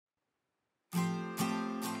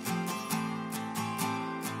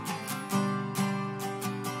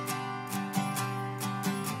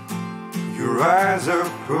eyes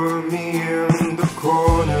have put me in the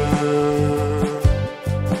corner.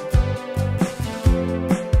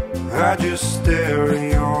 I just stare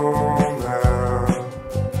at your mouth,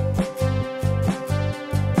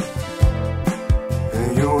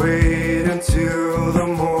 and you wait until the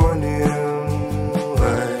morning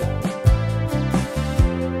light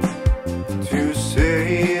to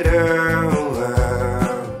say it out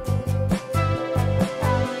loud.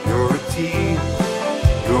 You're a tease,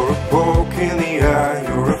 you're a poke in the eye,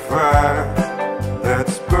 you're a fire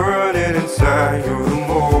that's burning inside. You're the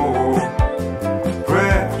most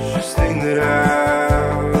precious thing that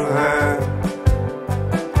I've had.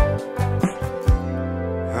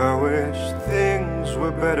 I wish things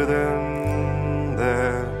were better than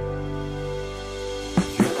that.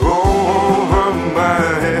 You go over my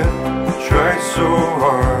head, try so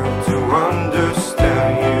hard to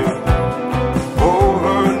understand you.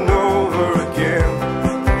 Over and over again,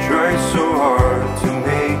 try so hard to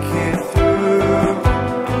make it through.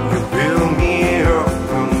 You build me up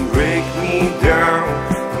and break me down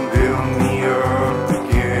and build me up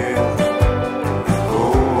again. Go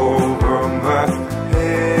over my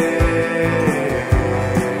head.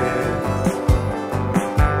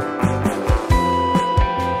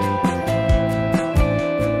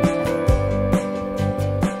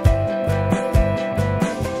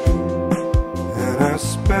 And I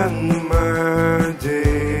spend my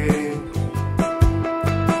days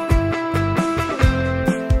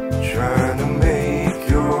trying to make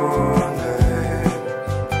your name,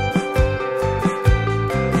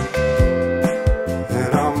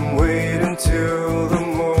 and I'm waiting till the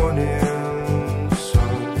morning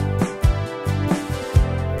sun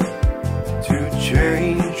to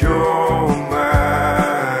change your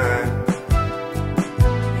mind.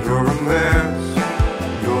 You're a mess,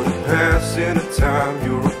 you're the passing of time.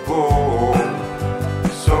 You're a bore,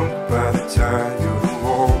 sunk by the tide. You're the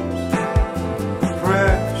most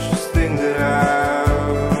precious thing that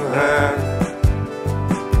I've had.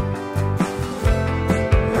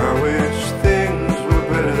 I wish things were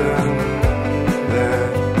better than that.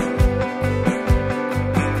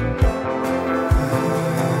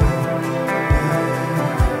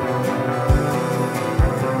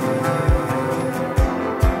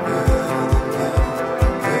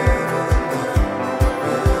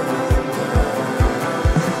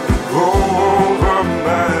 Go over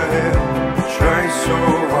my head, try so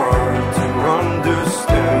hard to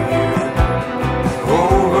understand you.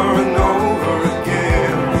 Over and over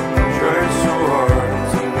again, try so hard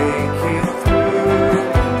to make it through.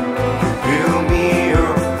 Build me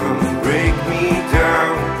up and break me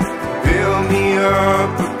down, build me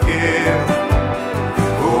up again.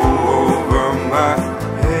 Go over my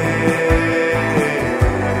head.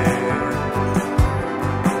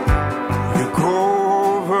 You go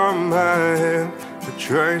over my head, I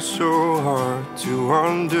try so hard to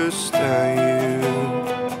understand you.